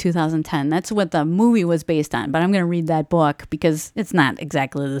in 2010. That's what the movie was based on. But I'm going to read that book because it's not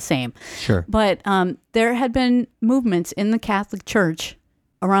exactly the same. Sure. But there had been movements in the Catholic Church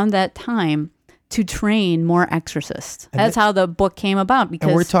around that time to train more exorcists. That's how the book came about. Because,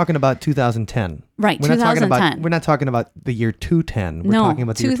 and we're talking about 2010. Right, we're 2010. We're not talking about the year 210. We're no, talking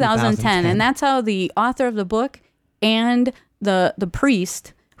about the 2010. year 2010. And that's how the author of the book and the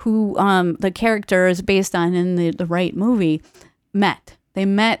priest who the character is based on in the Rite movie met. They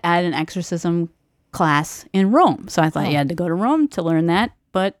met at an exorcism class in Rome. So I thought you had to go to Rome to learn that,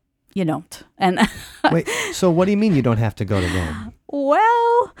 but you don't. And wait, so what do you mean you don't have to go to Rome?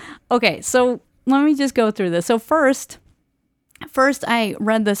 Well, okay, so let me just go through this. So first I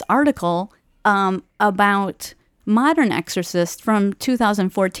read this article about modern exorcists from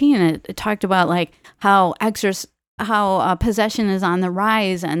 2014, and it talked about like how possession is on the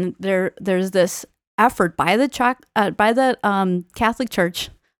rise, and there's this effort by the Catholic Church.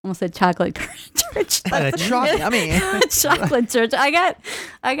 Almost said chocolate church. Chocolate church.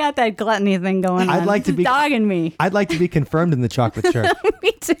 I got that gluttony thing going on. It's dogging me. I'd like to be confirmed in the chocolate church.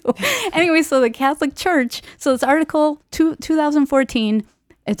 Me too. Anyway, so the Catholic Church. So this article 2014.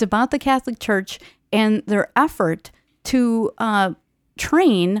 It's about the Catholic Church and their effort to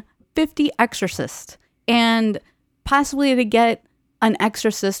train 50 exorcists and possibly to get an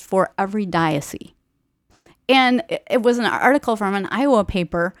exorcist for every diocese. And it was an article from an Iowa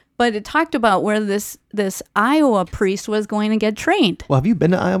paper, but it talked about where this Iowa priest was going to get trained. Well, have you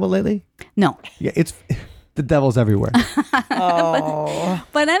been to Iowa lately? No. Yeah, it's the devil's everywhere.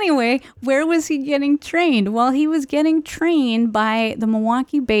 But anyway, where was he getting trained? Well, he was getting trained by the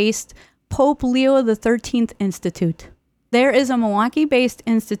Milwaukee-based Pope Leo XIII Institute. There is a Milwaukee-based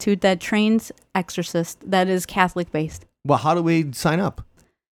institute that trains exorcists that is Catholic-based. Well, how do we sign up?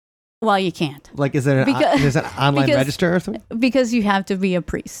 Well, you can't. Like, is there an online register or something? Because you have to be a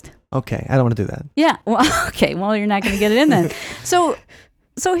priest. Okay, I don't want to do that. Yeah. Well, okay. Well, you're not going to get it in then. So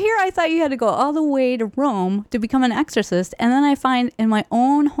here I thought you had to go all the way to Rome to become an exorcist, and then I find in my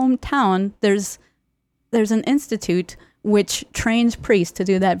own hometown there's an institute which trains priests to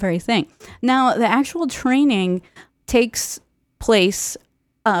do that very thing. Now, the actual training takes place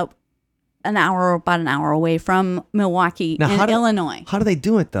about an hour away from Milwaukee Illinois. How do they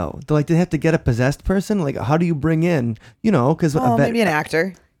do it though? Do they have to get a possessed person? Like, how do you bring in, because maybe an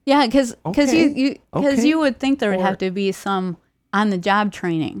actor. Yeah, because you would think there would have to be some on the job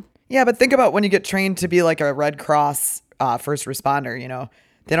training. Yeah, but think about when you get trained to be like a Red Cross first responder.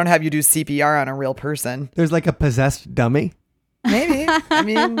 They don't have you do CPR on a real person. There's like a possessed dummy. Maybe. I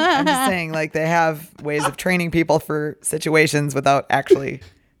mean, I'm just saying, like, they have ways of training people for situations without actually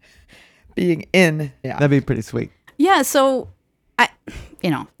being in. Yeah. That'd be pretty sweet. Yeah. So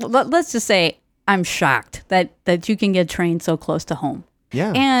let's just say I'm shocked that you can get trained so close to home.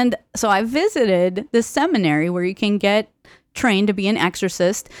 Yeah. And so I visited this seminary where you can get trained to be an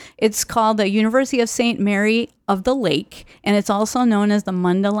exorcist. It's called the University of St. Mary of the Lake, and it's also known as the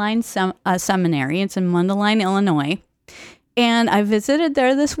Mundelein Seminary. It's in Mundelein, Illinois. And I visited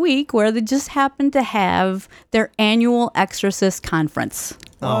there this week where they just happened to have their annual exorcist conference.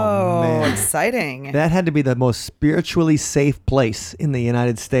 Oh, man. Exciting. That had to be the most spiritually safe place in the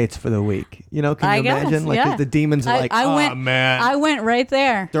United States for the week. Can you imagine? Like the demons are man. I went right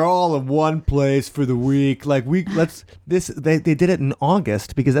there. They're all in one place for the week. Like they did it in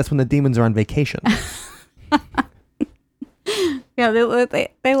August because that's when the demons are on vacation. Yeah,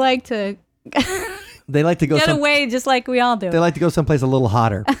 they like to they like to go get away just like we all do. They like to go someplace a little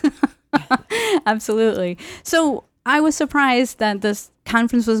hotter. Absolutely. So I was surprised that this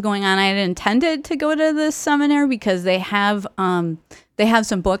conference was going on. I had intended to go to this seminary because they have some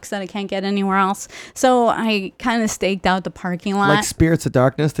books that I can't get anywhere else. So I kind of staked out the parking lot. Like Spirits of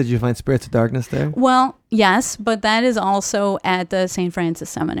Darkness? Did you find Spirits of Darkness there? Well, yes, but that is also at the St. Francis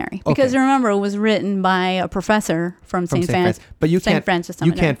Seminary. Because remember, it was written by a professor from St. Francis. But St. Francis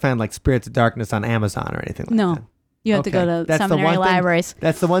Seminary. You can't find like Spirits of Darkness on Amazon or anything like that. You have to go to seminary libraries.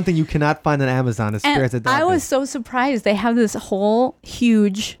 That's the one thing you cannot find on Amazon is Spirits of Darkness. I was so surprised. They have this whole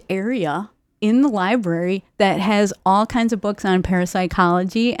huge area in the library that has all kinds of books on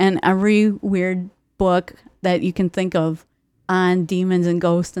parapsychology and every weird book that you can think of on demons and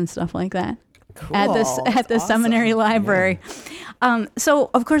ghosts and stuff like that. Cool. At the That's seminary awesome. library. So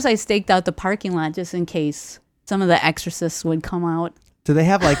of course I staked out the parking lot just in case some of the exorcists would come out. Do they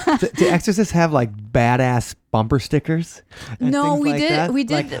have do exorcists have badass bumper stickers? No, we did. That? We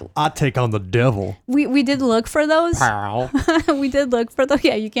did. I take on the devil. We did look for those. Pow. We did look for those.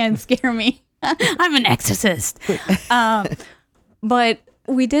 Yeah, you can't scare me. I'm an exorcist. But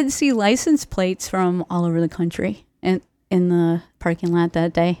we did see license plates from all over the country in the parking lot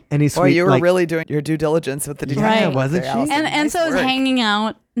that day. Any Boy, you were really doing your due diligence with the details. Right. Yeah, wasn't she? Allison. And Nice so it was work. hanging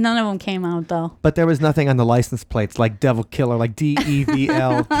out. None of them came out though. But there was nothing on the license plates like Devil Killer, like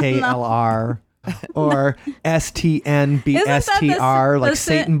DEVLKLR or STNBSTR, like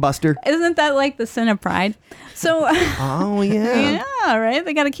Satan Buster. Isn't that like the sin of pride? So Oh, yeah. yeah, right.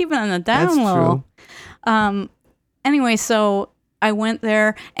 They got to keep it on the down That's low. true. Anyway, so I went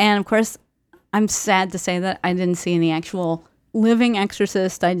there, and of course, I'm sad to say that I didn't see any actual living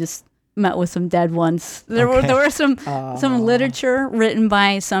exorcist. I just met with some dead ones. There were some literature written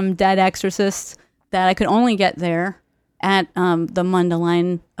by some dead exorcists that I could only get there at the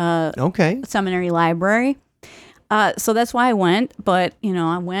Mundelein Seminary Library. So that's why I went. But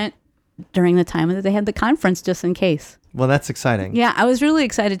I went during the time that they had the conference just in case. Well, that's exciting. Yeah, I was really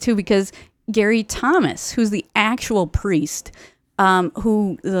excited too because Gary Thomas, who's the actual priest,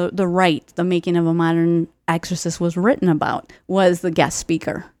 who the Rite, the Making of a Modern Exorcist was written about, was the guest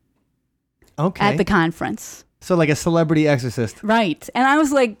speaker at the conference. So like a celebrity exorcist. Right. And I was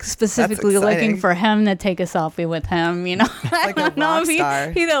specifically That's looking exciting. for him to take a selfie with him, Like a I don't know rock if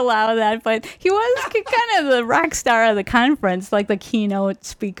star. he'd allow that, but he was kind of the rock star of the conference, like the keynote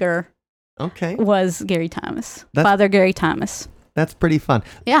speaker Okay. was Gary Thomas, Father Gary Thomas. That's pretty fun.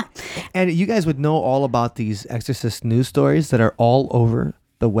 Yeah. And you guys would know all about these exorcist news stories that are all over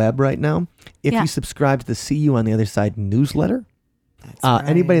the web right now if you subscribe to the See You on the Other Side newsletter. Right.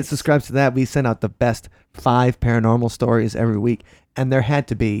 Anybody that subscribes to that, we send out the best 5 paranormal stories every week. And there had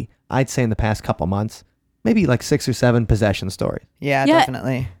to be, I'd say in the past couple months, maybe 6 or 7 possession stories. Yeah,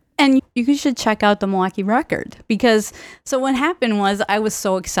 definitely. And you should check out the Milwaukee Record because what happened was I was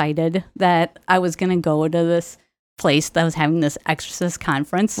so excited that I was going to go to this place that was having this exorcist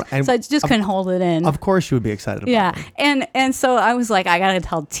conference. And so I just couldn't hold it in. Of course you would be excited about Yeah. it. And so I was like, I got to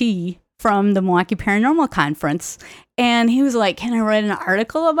tell T from the Milwaukee Paranormal Conference. And he was like, can I write an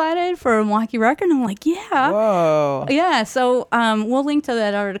article about it for Milwaukee Record? And I'm like, yeah. Whoa. Yeah. So we'll link to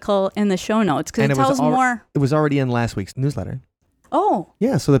that article in the show notes because it tells more. It was already in last week's newsletter. Oh.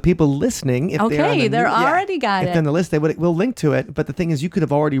 Yeah, so the people listening, if they're already got if it. they're on the list, we'll link to it. But the thing is, you could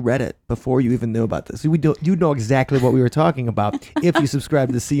have already read it before you even knew about this. You know exactly what we were talking about if you subscribe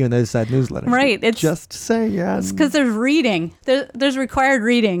to the See You on the Other Side newsletter. Right. It's just saying. It's because there's reading. There's required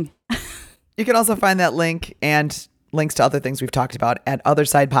reading. You can also find that link and links to other things we've talked about at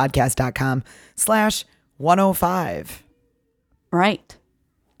othersidepodcast.com/105. Right.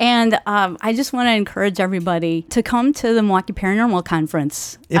 And I just want to encourage everybody to come to the Milwaukee Paranormal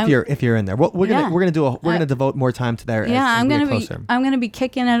Conference. If you're in there, we're gonna devote more time to there. I'm gonna be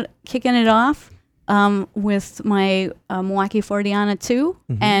kicking it off with my Milwaukee Forteana 2,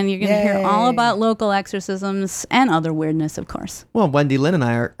 and you're gonna hear all about local exorcisms and other weirdness, of course. Well, Wendy Lynn and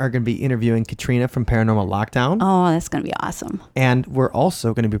I are going to be interviewing Katrina from Paranormal Lockdown. Oh, that's gonna be awesome. And we're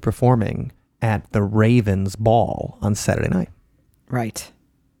also going to be performing at the Ravens Ball on Saturday night. Right.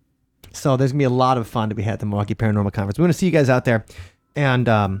 So there's going to be a lot of fun to be had at the Milwaukee Paranormal Conference. We want to see you guys out there. And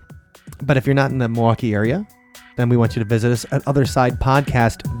but if you're not in the Milwaukee area, then we want you to visit us at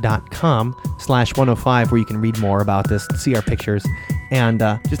othersidepodcast.com/105 where you can read more about this, see our pictures, and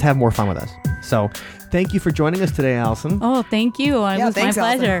just have more fun with us. So thank you for joining us today, Allison. Oh, thank you. It was my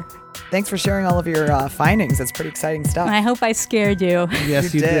pleasure. Allison. Thanks for sharing all of your findings. That's pretty exciting stuff. I hope I scared you.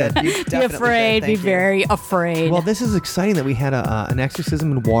 Yes, you did. You Be afraid. Be very afraid. Well, this is exciting that we had an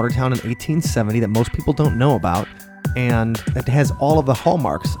exorcism in Watertown in 1870 that most people don't know about. And it has all of the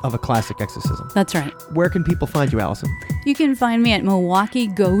hallmarks of a classic exorcism. That's right. Where can people find you, Allison? You can find me at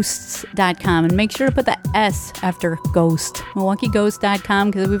MilwaukeeGhosts.com and make sure to put the S after ghost.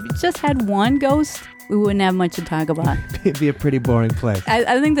 MilwaukeeGhosts.com, because if we just had one ghost, we wouldn't have much to talk about. It'd be a pretty boring place.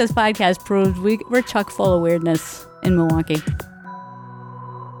 I think this podcast proves we're chock full of weirdness in Milwaukee.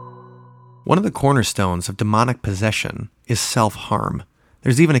 One of the cornerstones of demonic possession is self-harm.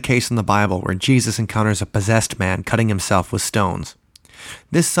 There's even a case in the Bible where Jesus encounters a possessed man cutting himself with stones.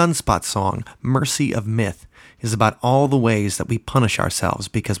 This Sunspot song, Mercy of Myth, is about all the ways that we punish ourselves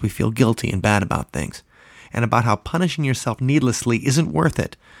because we feel guilty and bad about things, and about how punishing yourself needlessly isn't worth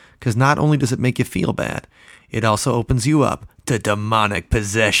it, because not only does it make you feel bad, it also opens you up to demonic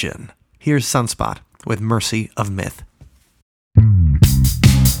possession. Here's Sunspot with Mercy of Myth.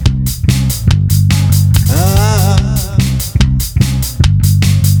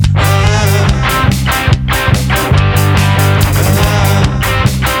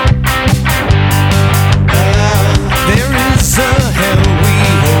 There is a hell we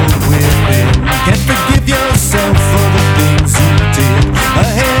hold within. Can't forgive yourself for the things you did. A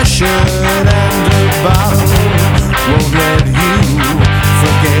hair shirt and a bottle won't let you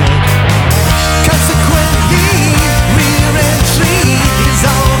forget. Consequently, re-entry is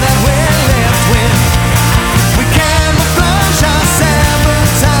all that we're left with. We camouflage our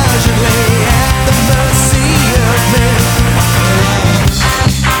sabotage and lay at the mercy of men.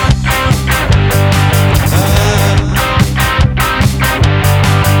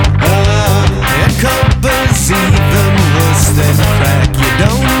 And cover's even worse than crack. You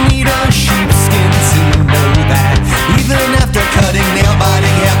don't need a sheepskin to know that. Even after cutting, nail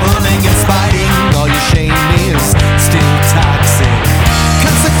biting, hair pulling and spiting, all your shame is still toxic.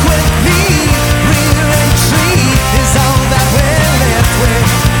 Consequently, re-entry is all that we're left with.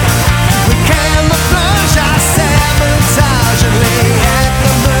 We camouflage our sabotage and lay at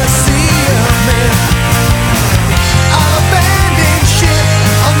the mercy of men. I'll abandon ship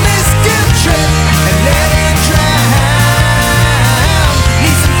on this guilt trip and let it drown.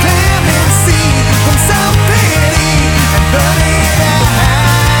 Need some clemency from self-pity and burn it out.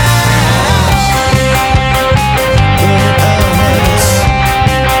 Burn it out.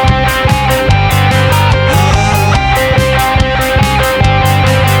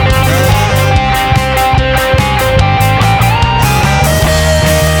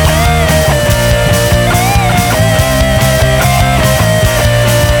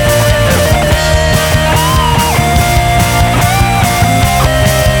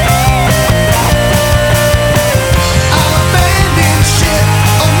 I'll abandon ship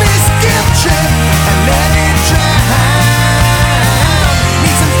on this guilt trip and let it drown.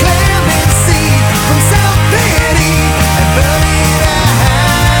 Need some clemency from self-pity and burn it out.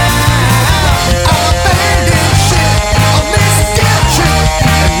 I'll abandon ship on this guilt trip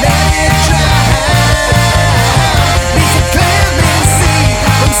and let it drown. Need some clemency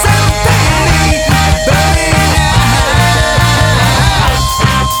from self-pity and burn it out.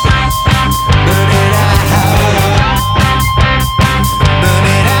 Burn it out. Burn it out. Burn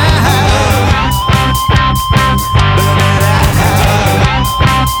it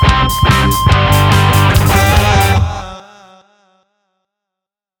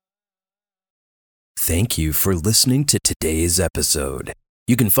Thank you for listening to today's episode.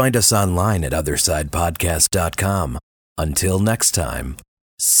 You can find us online at othersidepodcast.com. Until next time,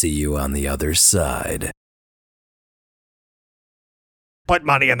 see you on the other side. Put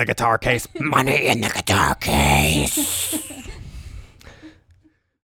money in the guitar case. Money in the guitar case.